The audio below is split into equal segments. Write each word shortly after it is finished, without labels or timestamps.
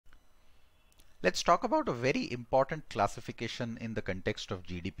Let's talk about a very important classification in the context of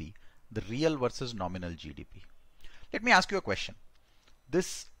GDP, the real versus nominal GDP. Let me ask you a question.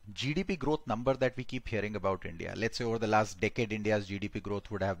 This GDP growth number that we keep hearing about India, let's say over the last decade, India's GDP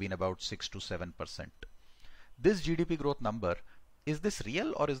growth would have been about 6 to 7%. This GDP growth number, is this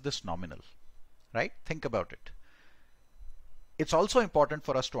real or is this nominal? Right? Think about it. It's also important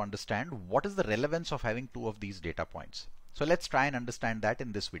for us to understand what is the relevance of having two of these data points. So let's try and understand that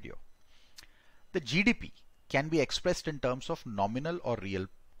in this video. The GDP can be expressed in terms of nominal or real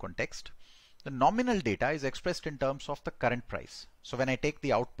context. The nominal data is expressed in terms of the current price. So when I take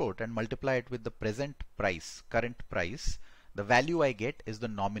the output and multiply it with the present price, current price, the value I get is the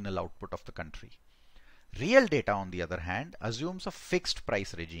nominal output of the country. Real data, on the other hand, assumes a fixed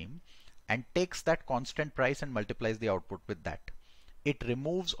price regime and takes that constant price and multiplies the output with that. It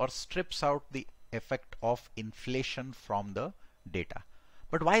removes or strips out the effect of inflation from the data.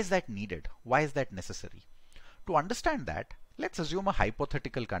 But why is that needed? Why is that necessary? To understand that, let's assume a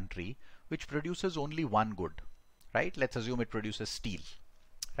hypothetical country which produces only one good, right? Let's assume it produces steel,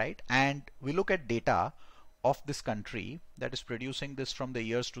 right? And we look at data of this country that is producing this from the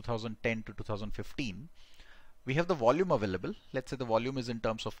years 2010 to 2015. We have the volume available. Let's say the volume is in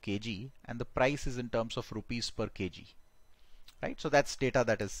terms of kg and the price is in terms of rupees per kg, right? So that's data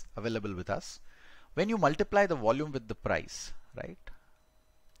that is available with us. When you multiply the volume with the price, right?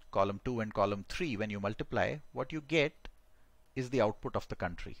 Column 2 and column 3, when you multiply, what you get is the output of the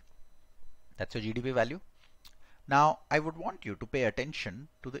country. That's your GDP value. Now, I would want you to pay attention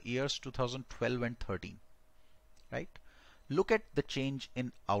to the years 2012 and 13, right? Look at the change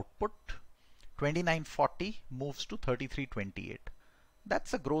in output. 2940 moves to 3328.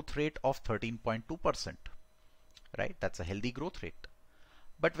 That's a growth rate of 13.2%, right? That's a healthy growth rate.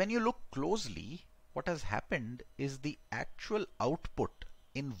 But when you look closely, what has happened is the actual output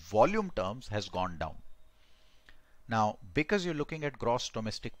in volume terms has gone down. Now, because you're looking at gross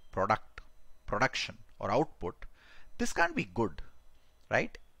domestic production or output, this can't be good,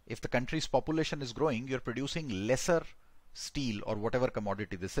 right? If the country's population is growing, you're producing lesser steel or whatever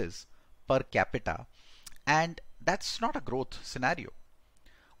commodity this is per capita, and that's not a growth scenario.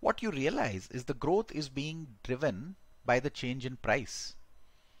 What you realize is the growth is being driven by the change in price.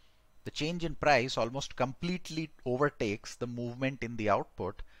 The change in price almost completely overtakes the movement in the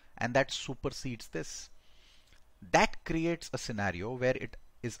output, and that supersedes this. That creates a scenario where it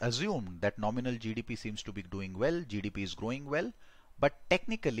is assumed that nominal GDP seems to be doing well, GDP is growing well, but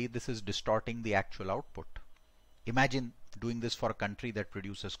technically this is distorting the actual output. Imagine doing this for a country that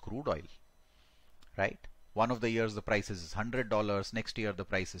produces crude oil, right? One of the years the price is $100, next year the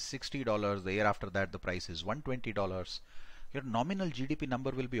price is $60, the year after that the price is $120. Your nominal GDP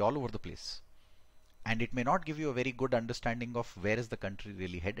number will be all over the place, and it may not give you a very good understanding of where is the country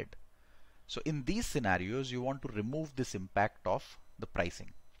really headed. So in these scenarios, you want to remove this impact of the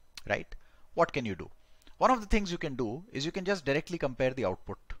pricing, right? What can you do? One of the things you can do is you can just directly compare the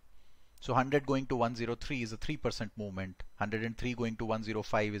output. So 100 going to 103 is a 3% movement. 103 going to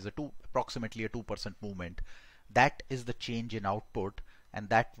 105 is approximately a 2% movement. That is the change in output, and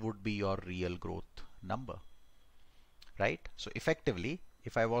that would be your real growth number, right? So effectively,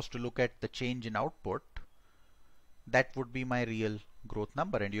 if I was to look at the change in output, that would be my real growth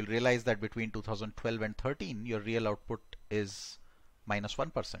number, and you'll realize that between 2012 and 13 your real output is minus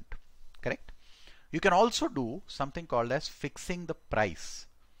 1%, correct? You can also do something called as fixing the price,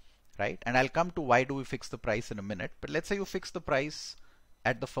 right? And I'll come to why do we fix the price in a minute, but let's say you fix the price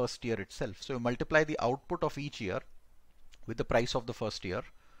at the first year itself. So you multiply the output of each year with the price of the first year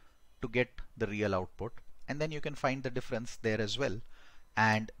to get the real output, and then you can find the difference there as well,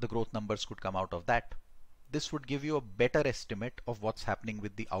 and the growth numbers could come out of that. This would give you a better estimate of what's happening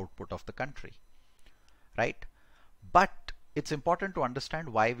with the output of the country, right? But it's important to understand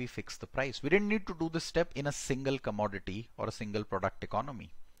why we fix the price. We didn't need to do this step in a single commodity or a single product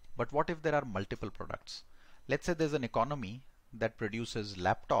economy. But what if there are multiple products? Let's say there's an economy that produces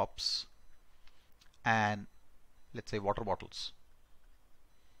laptops and let's say water bottles,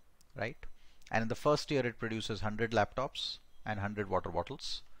 right? And in the first year it produces 100 laptops and 100 water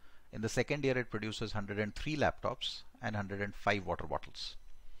bottles. In the second year it produces 103 laptops and 105 water bottles.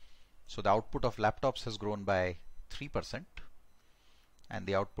 So the output of laptops has grown by 3% and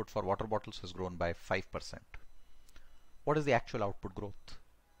the output for water bottles has grown by 5%. What is the actual output growth?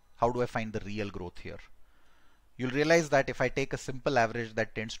 How do I find the real growth here? You'll realize that if I take a simple average,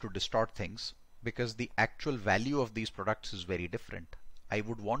 that tends to distort things because the actual value of these products is very different. I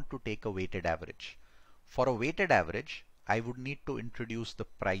would want to take a weighted average. For a weighted average, I would need to introduce the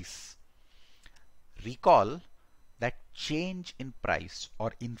price. Recall that change in price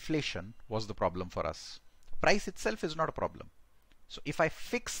or inflation was the problem for us. Price itself is not a problem. So if I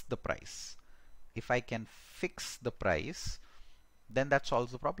fix the price, if I can fix the price, then that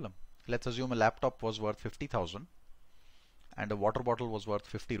solves the problem. Let's assume a laptop was worth 50,000 and a water bottle was worth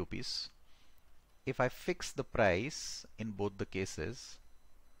 50 rupees. If I fix the price in both the cases,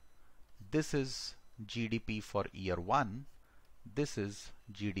 this is GDP for year 1, this is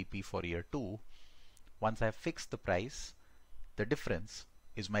GDP for year 2. Once I have fixed the price, the difference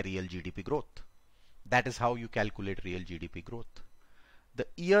is my real GDP growth. That is how you calculate real GDP growth. The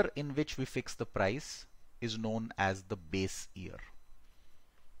year in which we fix the price is known as the base year.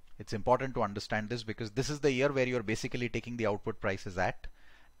 It's important to understand this because this is the year where you're basically taking the output prices at,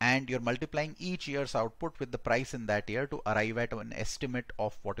 and you're multiplying each year's output with the price in that year to arrive at an estimate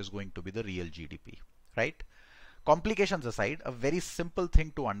of what is going to be the real GDP, right? Complications aside, a very simple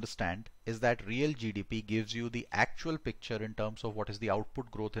thing to understand is that real GDP gives you the actual picture in terms of what is the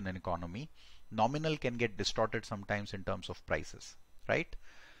output growth in an economy. Nominal can get distorted sometimes in terms of prices, right?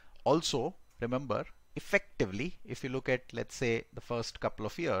 Also, remember, effectively, if you look at, let's say, the first couple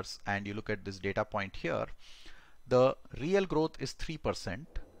of years and you look at this data point here, the real growth is 3%,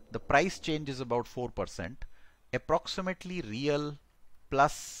 the price change is about 4%, approximately real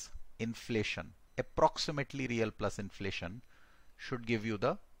plus inflation should give you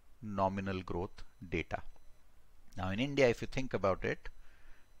the nominal growth data. Now in India, if you think about it,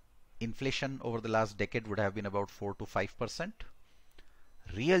 inflation over the last decade would have been about 4 to 5%.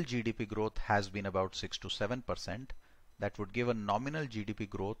 Real GDP growth has been about 6 to 7%. That would give a nominal GDP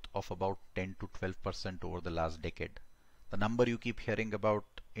growth of about 10 to 12% over the last decade. The number you keep hearing about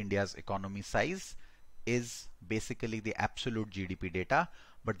India's economy size is basically the absolute GDP data,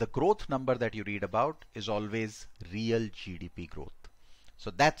 but the growth number that you read about is always real GDP growth. So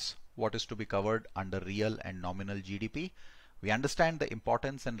that's what is to be covered under real and nominal GDP. We understand the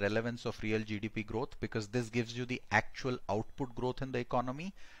importance and relevance of real GDP growth because this gives you the actual output growth in the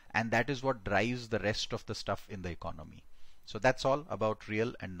economy, and that is what drives the rest of the stuff in the economy. So that's all about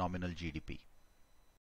real and nominal GDP.